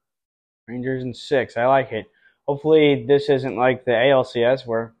 baby. Rangers in 6. I like it. Hopefully, this isn't like the ALCS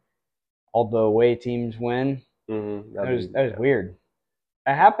where all the away teams win. Mm-hmm. That was weird.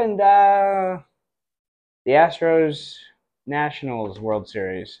 It happened the Astros Nationals World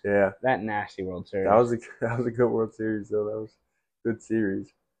Series. Yeah. That nasty World Series. That was a good World Series, though. That was a good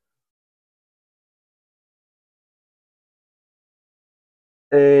series.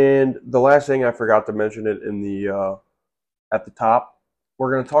 And the last thing, I forgot to mention it in the at the top.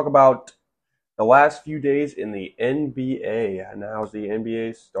 We're going to talk about the last few days in the NBA and how's the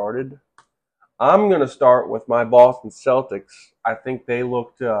NBA started. I'm going to start with my Boston Celtics. I think they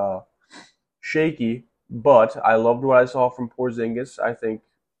looked shaky, but I loved what I saw from Porzingis. I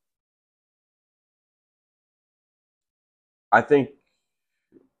think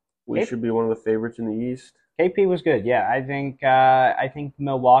we should be one of the favorites in the East. KP was good, yeah. I think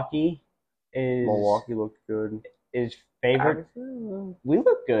Milwaukee looked good. Is favorite. We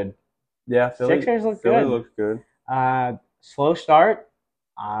look good. Yeah, Sixers look good. Philly looked good. Slow start,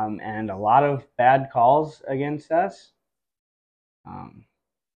 and a lot of bad calls against us.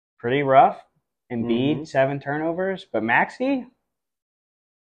 Pretty rough. Embiid, 7 turnovers, but Maxey,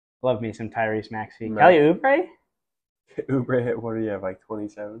 Love me some Tyrese Maxey. Max- Kelly Oubre? Oubre, what do you have, like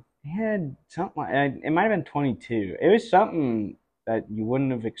 27? He had something. It might have been 22. It was something that you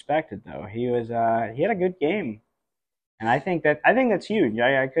wouldn't have expected, though. He was. He had a good game, and I think that's huge.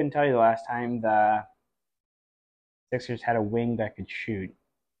 I couldn't tell you the last time the Sixers had a wing that could shoot,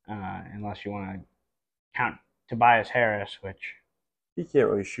 unless you want to count Tobias Harris, which He can't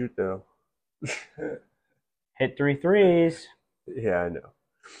really shoot, though. hit 3 threes. Yeah, I know.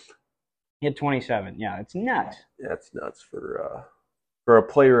 He had 27. Yeah, it's nuts. Yeah, it's nuts for a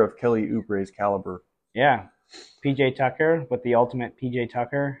player of Kelly Oubre's caliber. Yeah. PJ Tucker with the ultimate PJ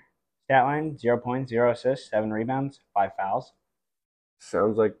Tucker stat line: 0 points, 0 assists, 7 rebounds, 5 fouls.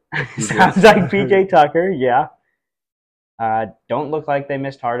 Sounds like Sounds like PJ Tucker. Yeah. Don't look like they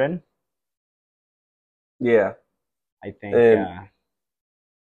missed Harden. Yeah, I think.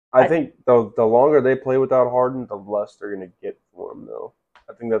 I think the longer they play without Harden, the less they're going to get for him, though.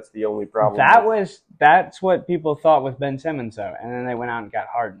 I think that's the only problem. That's what people thought with Ben Simmons, though, and then they went out and got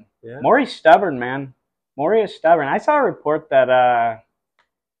Harden. Yeah. Morey's stubborn, man. Morey is stubborn. I saw a report that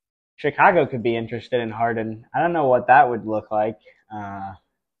Chicago could be interested in Harden. I don't know what that would look like. I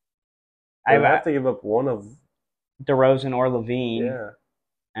would have to give up one of DeRozan or Levine. Yeah,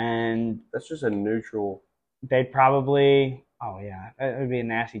 and that's just a neutral. They'd probably. Oh yeah, that would be a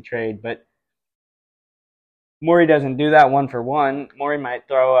nasty trade, but Morey doesn't do that 1-for-1. Morey might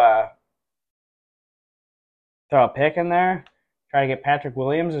throw a pick in there, try to get Patrick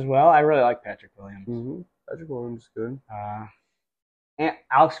Williams as well. I really like Patrick Williams. Mm-hmm. Patrick Williams is good. And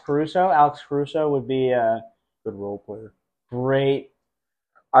Alex Caruso. Alex Caruso would be a good role player. Great.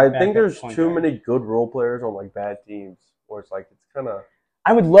 I think there's too many good role players on like bad teams, where it's like it's kind of.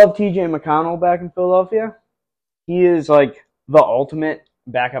 I would love T.J. McConnell back in Philadelphia. He is like the ultimate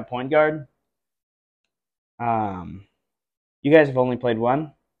backup point guard. You guys have only played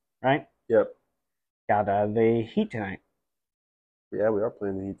one, right? Yep. Got the Heat tonight. Yeah, we are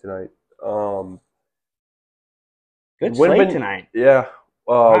playing the Heat tonight. Good slate tonight. Yeah.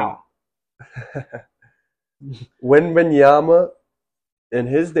 Wow. Wembanyama in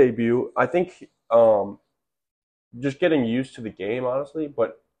his debut, I think just getting used to the game, honestly.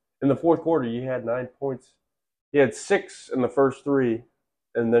 But in the fourth quarter, he had 9 points. He had 6 in the first 3,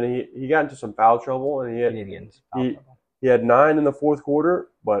 and then he got into some foul trouble, and he had 9 in the fourth quarter.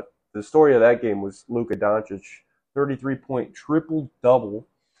 But the story of that game was Luka Doncic, 33-point triple-double.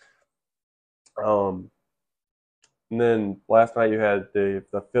 And then last night you had the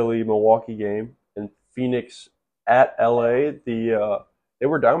Philly-Milwaukee game, and Phoenix at LA. They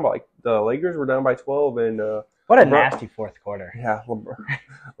were down by the Lakers were down by 12, and what a nasty fourth quarter. Yeah,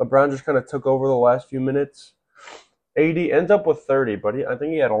 LeBron just kind of took over the last few minutes. AD ends up with 30, but I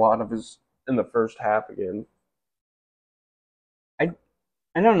think he had a lot of his in the first half again. I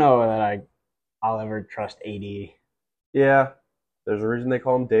don't know that I'll ever trust AD. Yeah, there's a reason they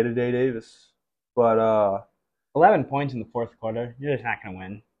call him Day-to-Day Davis. But 11 points in the fourth quarter, you're just not going to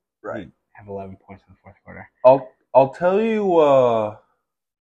win. Right. You have 11 points in the fourth quarter. I'll tell you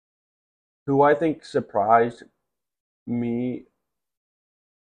who I think surprised me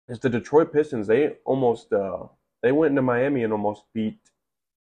is the Detroit Pistons. They almost they went into Miami and almost beat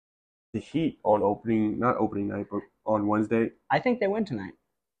the Heat on not opening night, but on Wednesday. I think they win tonight.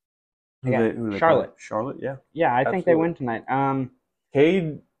 Who Charlotte. Charlotte, yeah. Yeah, I think they win tonight.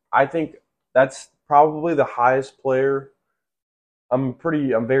 Cade, I think that's probably the highest player. I'm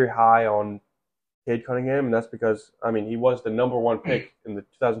very high on Cade Cunningham, and that's because he was the number 1 pick in the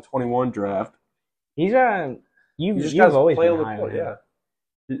 2021 draft. He's you've always play been on high the court, on him.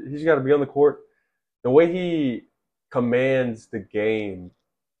 Yeah. He's got to be on the court. The way he commands the game,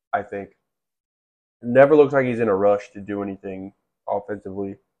 I think, never looks like he's in a rush to do anything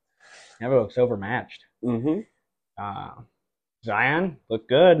offensively. Never looks overmatched. Mm-hmm. Zion looked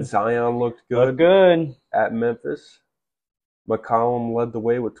good. Zion looked good. Looked good At Memphis. McCollum led the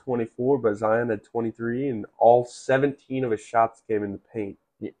way with 24, but Zion had 23, and all 17 of his shots came in the paint,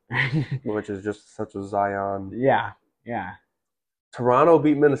 which is just such a Zion. Yeah. Toronto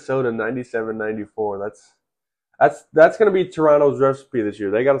beat Minnesota 97-94. That's going to be Toronto's recipe this year.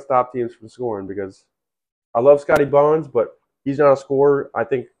 They got to stop teams from scoring because I love Scotty Barnes, but he's not a scorer. I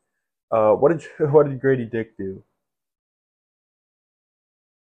think. What did Grady Dick do?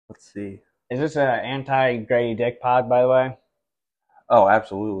 Let's see. Is this an anti-Grady Dick pod, by the way? Oh,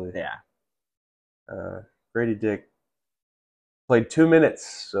 absolutely. Yeah. Grady Dick played 2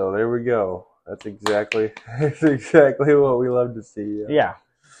 minutes, so there we go. That's exactly what we love to see. Yeah.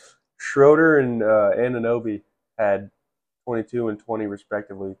 Schroeder and Anunoby had 22 and 20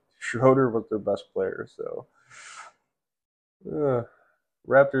 respectively. Schroeder was their best player, so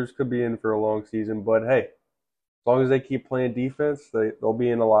Raptors could be in for a long season, but hey, as long as they keep playing defense, they'll be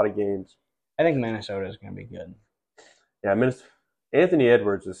in a lot of games. I think Minnesota is going to be good. Yeah, Anthony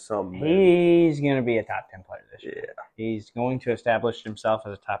Edwards is something, man. He's going to be a top 10 player this year. Yeah. He's going to establish himself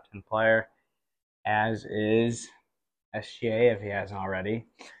as a top 10 player, as is SGA if he hasn't already.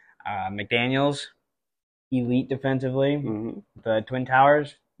 McDaniels, elite defensively. Mm-hmm. The Twin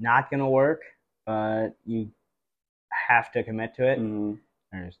Towers, not going to work, but you have to commit to it. Mm-hmm.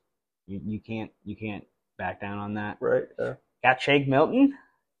 You can't back down on that. Right. Yeah. Got Shake Milton,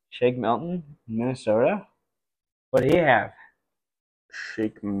 Minnesota. What do you have?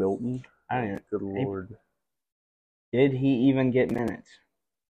 Shake Milton. I don't even. Good Lord. Did he even get minutes?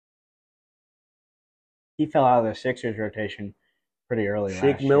 He fell out of the Sixers rotation pretty early last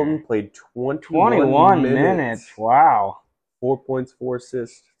year. Shake Milton played 21 minutes. Wow. 4 points, 4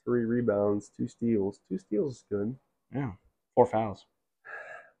 assists, 3 rebounds, 2 steals. 2 steals is good. Yeah. 4 fouls.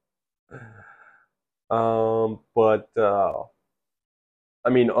 But I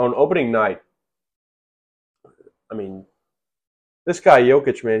mean, on opening night, I mean, this guy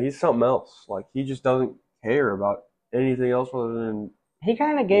Jokic, man, he's something else. Like, he just doesn't care about anything else other than he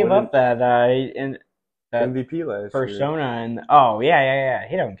kind of gave up that MVP last persona year. And oh yeah.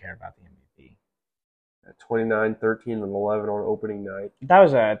 He doesn't care about the MVP. 29, 13, and 11 on opening night. That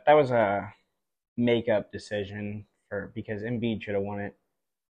was a makeup decision because Embiid should have won it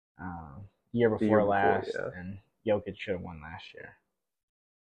year before last, and Jokic should have won last year.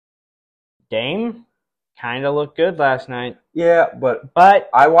 Dame kind of looked good last night. Yeah, but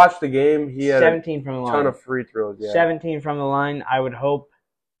I watched the game. He had 17 from the line. Ton of free throws. Yeah. 17 from the line. I would hope.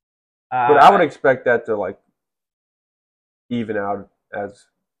 But I would expect that to like even out as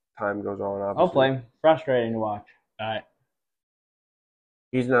time goes on. Obviously. Hopefully, frustrating to watch.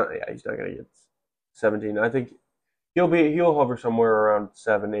 He's not. Yeah, he's not gonna get 17. I think he'll hover somewhere around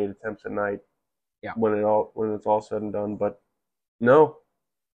 7, 8 attempts a night. Yeah. When it's all said and done, but no.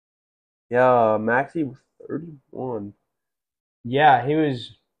 Yeah, Maxey was 31. Yeah, he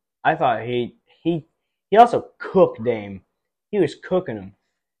was. I thought he also cooked Dame. He was cooking him.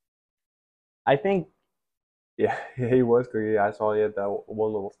 I think. Yeah, he was cooking. I saw he had that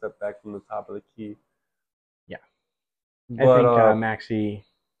one little step back from the top of the key. Yeah, but, I think Maxey.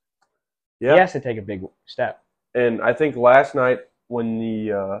 Yeah, he has to take a big step. And I think last night when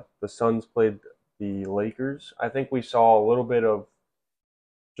the Suns played the Lakers, I think we saw a little bit of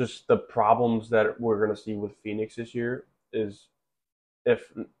just the problems that we're going to see with Phoenix this year is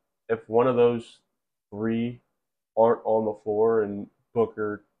if one of those 3 aren't on the floor and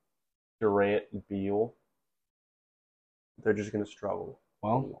Booker, Durant, and Beal, they're just going to struggle.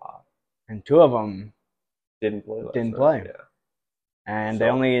 Well, and 2 of them didn't play. Yeah. And they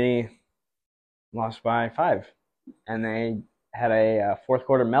only lost by 5. And they had a fourth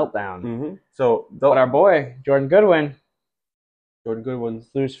quarter meltdown. Mm-hmm. So, but our boy, Jordan Goodwin's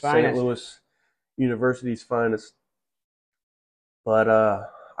St. Louis University's finest. But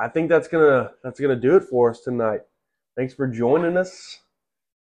I think that's gonna do it for us tonight. Thanks for joining us,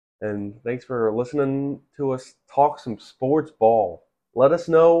 and thanks for listening to us talk some sports ball. Let us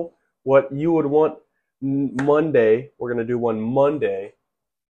know what you would want Monday. We're gonna do one Monday.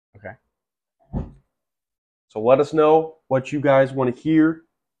 Okay. So let us know what you guys want to hear,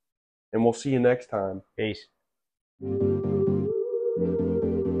 and we'll see you next time. Peace.